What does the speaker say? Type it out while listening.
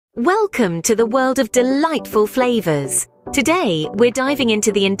Welcome to the world of delightful flavors. Today, we're diving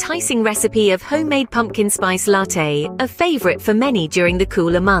into the enticing recipe of homemade pumpkin spice latte, a favorite for many during the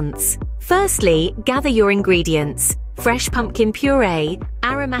cooler months. Firstly, gather your ingredients: fresh pumpkin puree,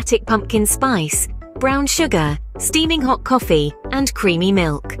 aromatic pumpkin spice, brown sugar, steaming hot coffee, and creamy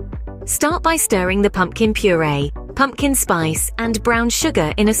milk. Start by stirring the pumpkin puree, pumpkin spice, and brown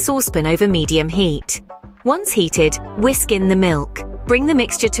sugar in a saucepan over medium heat. Once heated, whisk in the milk. Bring the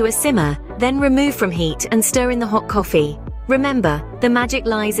mixture to a simmer, then remove from heat and stir in the hot coffee. Remember, the magic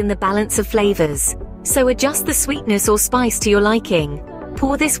lies in the balance of flavors, so adjust the sweetness or spice to your liking.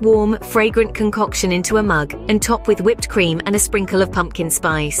 Pour this warm, fragrant concoction into a mug and top with whipped cream and a sprinkle of pumpkin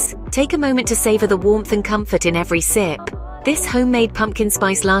spice. Take a moment to savor the warmth and comfort in every sip. This homemade pumpkin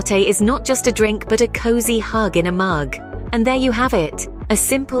spice latte is not just a drink but a cozy hug in a mug. And there you have it, a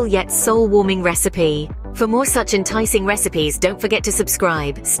simple yet soul-warming recipe. For more such enticing recipes, don't forget to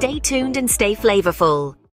subscribe. Stay tuned and stay flavorful.